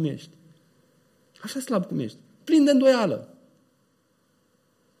slab cum ești. Așa slab cum ești. Plin de îndoială.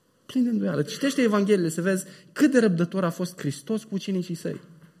 Plin de îndoială. Citește Evangheliile să vezi cât de răbdător a fost Hristos cu ucenicii săi.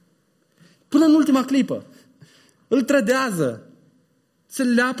 Până în ultima clipă. Îl trădează. Se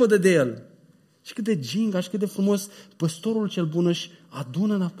leapădă de el. Și cât de ginga și cât de frumos păstorul cel bun își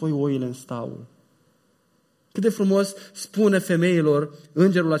adună înapoi oile în staul. Cât de frumos spune femeilor,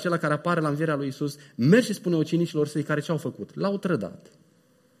 îngerul acela care apare la învierea lui Iisus, merge și spune ucenicilor săi care ce-au făcut? L-au trădat.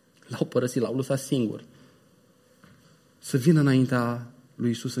 L-au părăsit, l-au lăsat singur. Să vină înaintea lui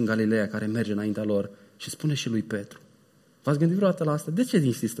Iisus în Galileea, care merge înaintea lor și spune și lui Petru. V-ați gândit vreodată la asta? De ce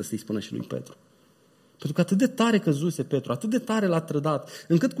insistă să-i spună și lui Petru? Pentru că atât de tare căzuse Petru, atât de tare l-a trădat,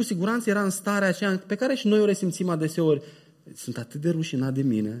 încât cu siguranță era în starea aceea pe care și noi o resimțim adeseori. Sunt atât de rușinat de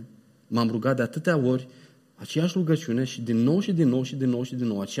mine, m-am rugat de atâtea ori, aceeași rugăciune și din nou și din nou și din nou și din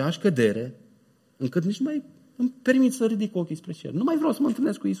nou, aceeași cădere, încât nici mai îmi permit să ridic ochii spre cer. Nu mai vreau să mă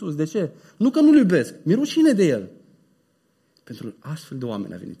întâlnesc cu Iisus. De ce? Nu că nu-L iubesc, mi-e rușine de El. Pentru astfel de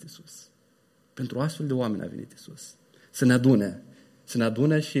oameni a venit Iisus. Pentru astfel de oameni a venit Iisus. Să ne adune. Să ne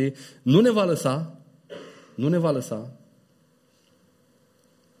adune și nu ne va lăsa. Nu ne va lăsa.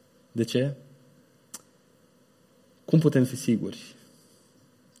 De ce? Cum putem fi siguri?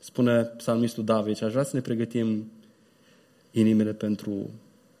 Spune psalmistul David și aș vrea să ne pregătim inimile pentru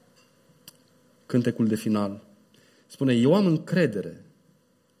cântecul de final. Spune, eu am încredere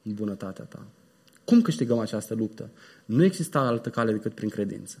în bunătatea ta. Cum câștigăm această luptă? Nu există altă cale decât prin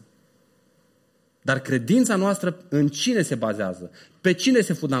credință. Dar credința noastră în cine se bazează? Pe cine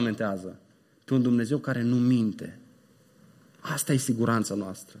se fundamentează? Pe un Dumnezeu care nu minte. Asta e siguranța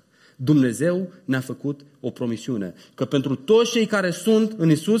noastră. Dumnezeu ne-a făcut o promisiune. Că pentru toți cei care sunt în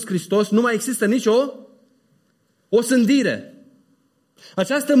Iisus Hristos nu mai există nicio osândire.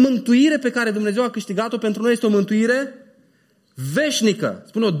 Această mântuire pe care Dumnezeu a câștigat-o pentru noi este o mântuire veșnică.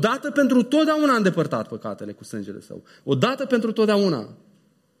 Spune, odată pentru totdeauna a îndepărtat păcatele cu sângele Său. Odată pentru totdeauna.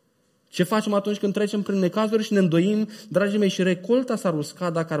 Ce facem atunci când trecem prin necazuri și ne îndoim, dragii mei, și recolta s-ar usca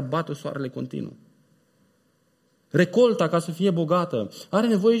dacă ar bate soarele continuu. Recolta, ca să fie bogată, are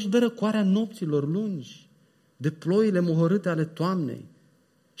nevoie și de răcoarea nopților lungi, de ploile mohorâte ale toamnei.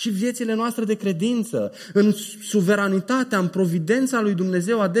 Și viețile noastre de credință, în suveranitatea, în providența lui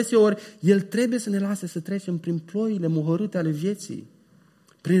Dumnezeu, adeseori, El trebuie să ne lase să trecem prin ploile mohorâte ale vieții,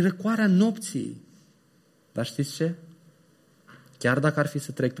 prin răcoarea nopții. Dar știți ce? Chiar dacă ar fi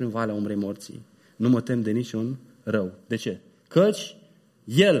să trec prin valea umbrei morții, nu mă tem de niciun rău. De ce? Căci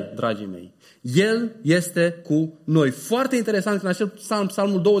El, dragii mei, El este cu noi. Foarte interesant că în acel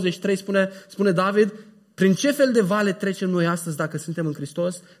psalmul 23 spune David, prin ce fel de vale trecem noi astăzi dacă suntem în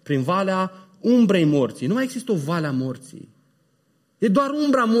Hristos? Prin valea umbrei morții. Nu mai există o vale a morții. E doar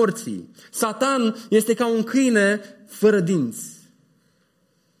umbra morții. Satan este ca un câine fără dinți.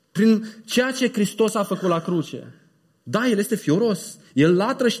 Prin ceea ce Hristos a făcut la cruce. Da, El este fioros. El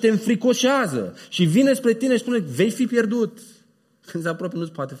latră și te înfricoșează. Și vine spre tine și spune, vei fi pierdut. Când se apropie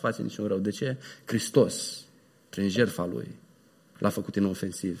nu-ți poate face niciun rău. De ce? Hristos, prin jertfa Lui, l-a făcut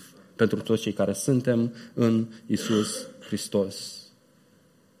inofensiv. Pentru toți cei care suntem în Iisus Hristos.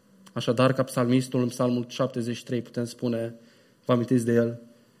 Așadar, ca psalmistul în psalmul 73 putem spune, vă amintiți de el,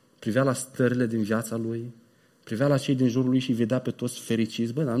 privea la stările din viața lui, privea la cei din jurul lui și vedea pe toți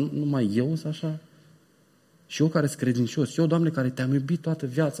fericiți. Bă, dar nu numai eu sunt așa? Și eu care sunt credincios, eu, Doamne, care te-am iubit toată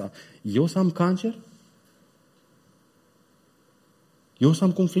viața, eu să am cancer? Eu să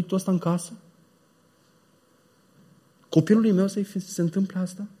am conflictul ăsta în casă? Copilului meu să se întâmple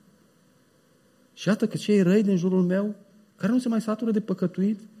asta? Și iată că cei răi din jurul meu, care nu se mai satură de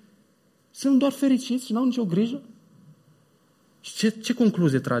păcătuit, sunt doar fericiți și n-au nicio grijă. Și ce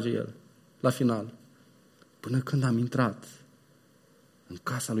concluzie trage el la final? Până când am intrat în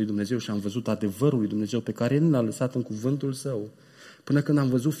casa lui Dumnezeu și am văzut adevărul lui Dumnezeu pe care El l-a lăsat în cuvântul Său, până când am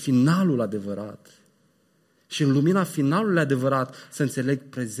văzut finalul adevărat și în lumina finalului adevărat să înțeleg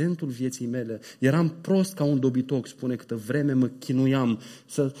prezentul vieții mele. Eram prost ca un dobitoc, spune, câtă vreme mă chinuiam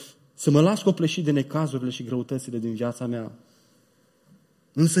să mă las copleșit de necazurile și greutățile din viața mea.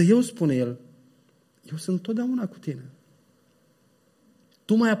 Însă eu, spune el, eu sunt totdeauna cu tine.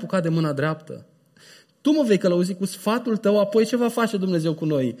 Tu m-ai apucat de mâna dreaptă. Tu mă vei călăuzi cu sfatul tău, apoi ce va face Dumnezeu cu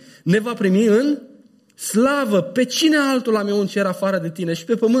noi? Ne va primi în slavă. Pe cine altul am eu în cer afară de tine? Și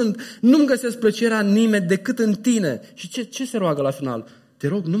pe pământ nu-mi găsesc plăcerea în nimeni decât în tine. Și ce se roagă la final? Te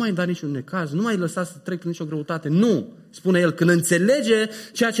rog, nu mai da niciun necaz, nu mai lăsa să trec prin nicio greutate. Nu, spune el, când înțelege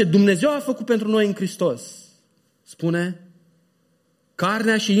ceea ce Dumnezeu a făcut pentru noi în Hristos. Spune,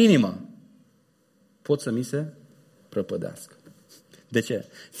 carnea și inima pot să mi se prăpădească. De ce?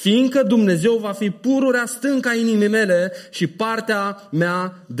 Fiindcă Dumnezeu va fi pururea stâncă a inimii mele și partea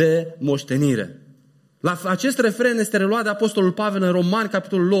mea de moștenire. La acest refren este reluat de Apostolul Pavel în Romani,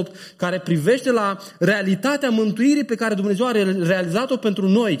 capitolul 8, care privește la realitatea mântuirii pe care Dumnezeu a realizat-o pentru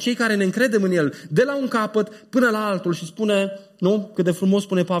noi, cei care ne încredem în El, de la un capăt până la altul. Și spune, nu? Cât de frumos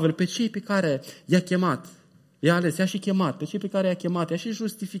spune Pavel, pe cei pe care i-a chemat, i-a ales, i-a și chemat, pe cei pe care i-a chemat, i-a și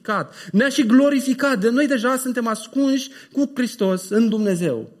justificat, ne-a și glorificat. De noi deja suntem ascunși cu Hristos în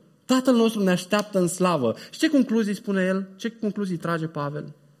Dumnezeu. Tatăl nostru ne așteaptă în slavă. Și ce concluzii spune el? Ce concluzii trage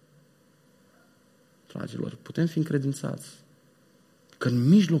Pavel? Dragilor, putem fi încredințați că în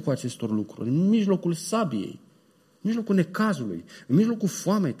mijlocul acestor lucruri, în mijlocul sabiei, în mijlocul necazului, în mijlocul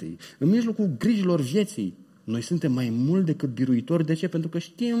foametei, în mijlocul grijilor vieții, noi suntem mai mult decât biruitori. De ce? Pentru că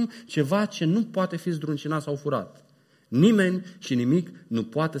știm ceva ce nu poate fi zdruncinat sau furat. Nimeni și nimic nu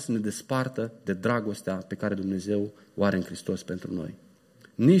poate să ne despartă de dragostea pe care Dumnezeu o are în Hristos pentru noi.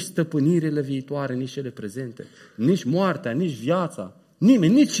 Nici stăpânirile viitoare, nici cele prezente, nici moartea, nici viața,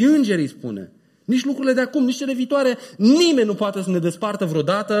 nimeni, nici îngerii, spune. Nici lucrurile de acum, nici cele viitoare, nimeni nu poate să ne despartă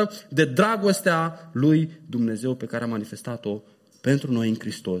vreodată de dragostea lui Dumnezeu pe care a manifestat-o pentru noi în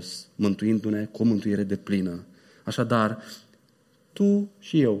Hristos, mântuindu-ne cu o mântuire deplină. Așadar, tu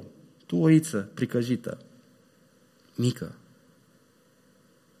și eu, tu oiță pricăjită, mică,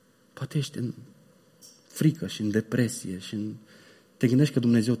 poate ești în frică și în depresie și te gândești că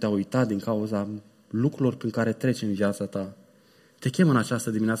Dumnezeu te-a uitat din cauza lucrurilor prin care treci în viața ta. Te chem în această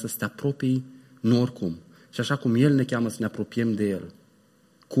dimineață să te apropii, nu oricum, și așa cum El ne cheamă să ne apropiem de El,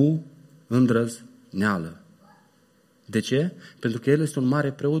 cu îndrăzneală. De ce? Pentru că El este un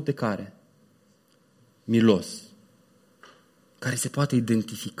mare preot de care? Milos. Care se poate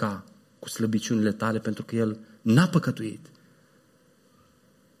identifica cu slăbiciunile tale, pentru că El n-a păcătuit.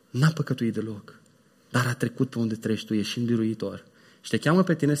 N-a păcătuit deloc. Dar a trecut pe unde treci tu, ești biruitor. Și te cheamă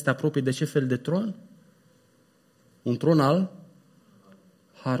pe tine să te apropii de ce fel de tron? Un tron al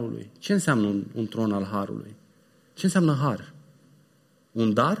harului. Ce înseamnă un tron al harului? Ce înseamnă har?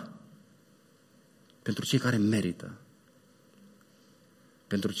 Un dar? Pentru cei care merită.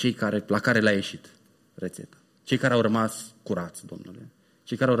 Pentru cei la care le-a ieșit rețeta. Cei care au rămas curați, Domnule.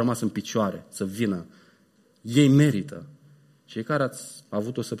 Cei care au rămas în picioare să vină. Ei merită. Cei care ați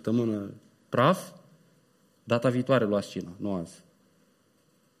avut o săptămână praf, data viitoare luați cina, nu azi.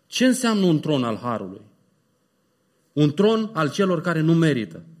 Ce înseamnă un tron al harului? Un tron al celor care nu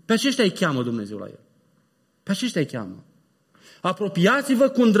merită. Pe aceștia îi cheamă Dumnezeu la El. Pe aceștia îi cheamă. Apropiați-vă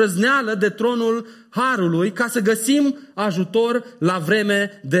cu îndrăzneală de tronul harului ca să găsim ajutor la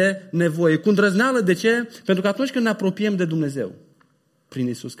vreme de nevoie. Cu îndrăzneală de ce? Pentru că atunci când ne apropiem de Dumnezeu, prin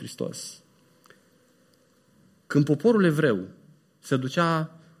Iisus Hristos, când poporul evreu se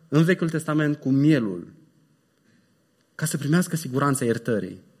ducea în Vechiul Testament cu mielul ca să primească siguranța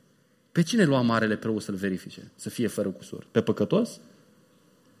iertării, pe cine lua marele preot să-l verifice? Să fie fără cusur? Pe păcătos?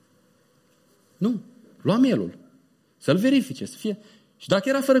 Nu. Lua mielul. Să-l verifice. Să fie. Și dacă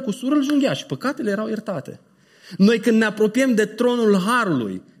era fără cusur, îl junghea și păcatele erau iertate. Noi când ne apropiem de tronul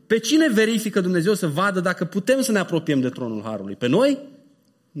harului, pe cine verifică Dumnezeu să vadă dacă putem să ne apropiem de tronul harului? Pe noi?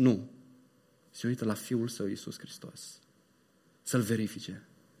 Nu. Se uită la Fiul Său, Iisus Hristos. Să-l verifice.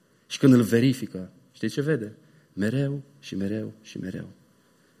 Și când îl verifică, știi ce vede? Mereu și mereu și mereu.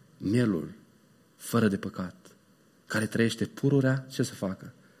 Mielul, fără de păcat, care trăiește pururea, ce să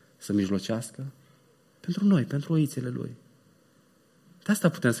facă? Să mijlocească pentru noi, pentru oițele Lui. De asta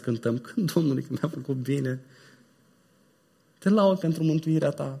putem să cântăm. Când, Domnule, că mi-a făcut bine, te laud pentru mântuirea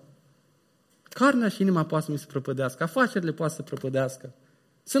Ta. Carnea și inima poate să mi se prăpădească, afacerile poate să prăpădească,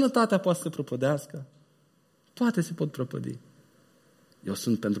 Sănătatea poate să se prăpădească. Toate se pot prăpădi. Eu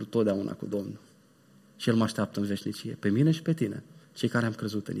sunt pentru totdeauna cu Domnul. Și El mă așteaptă în veșnicie. Pe mine și pe tine. Cei care am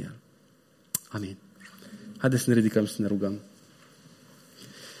crezut în El. Amin. Haideți să ne ridicăm și să ne rugăm.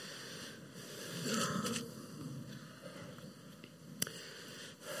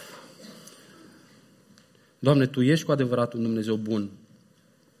 Doamne, Tu ești cu adevărat un Dumnezeu bun.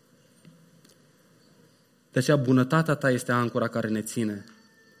 De aceea bunătatea Ta este ancora care ne ține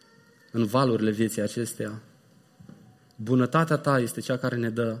în valurile vieții acesteia. Bunătatea Ta este cea care ne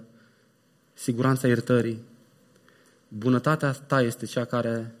dă siguranța iertării. Bunătatea Ta este cea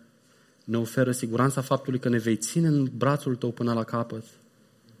care ne oferă siguranța faptului că ne vei ține în brațul Tău până la capăt.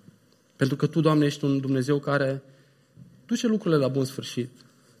 Pentru că Tu, Doamne, ești un Dumnezeu care duce lucrurile la bun sfârșit.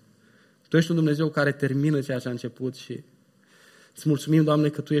 Tu ești un Dumnezeu care termină ceea ce a început și îți mulțumim, Doamne,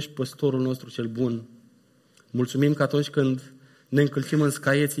 că Tu ești păstorul nostru cel bun. Mulțumim că atunci când ne încălcim în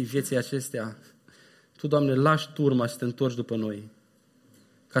scaieții vieții acestea, Tu, Doamne, lași turma și te întorci după noi.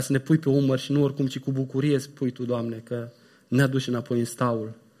 Ca să ne pui pe umăr și nu oricum, ci cu bucurie spui Tu, Doamne, că ne aduci înapoi în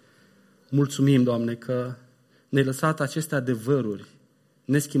staul. Mulțumim, Doamne, că ne-ai lăsat aceste adevăruri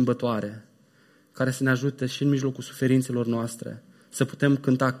neschimbătoare, care să ne ajute și în mijlocul suferințelor noastre să putem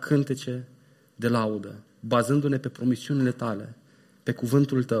cânta cântece de laudă, bazându-ne pe promisiunile Tale, pe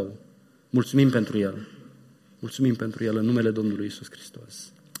cuvântul Tău. Mulțumim pentru El. Mulțumim pentru El în numele Domnului Iisus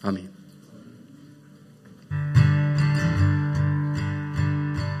Hristos. Amin.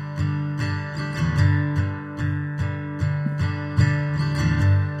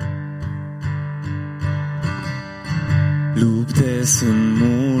 Lupte sunt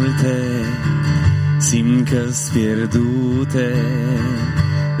multe, simt că-s pierdute,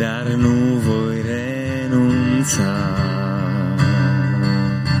 dar nu voi renunța.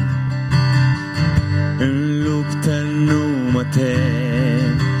 În luptă nu mă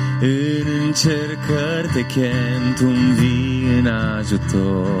tem, în încercări te chem, Tu-mi vii în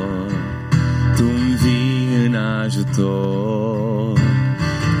ajutor, Tu-mi vii în ajutor.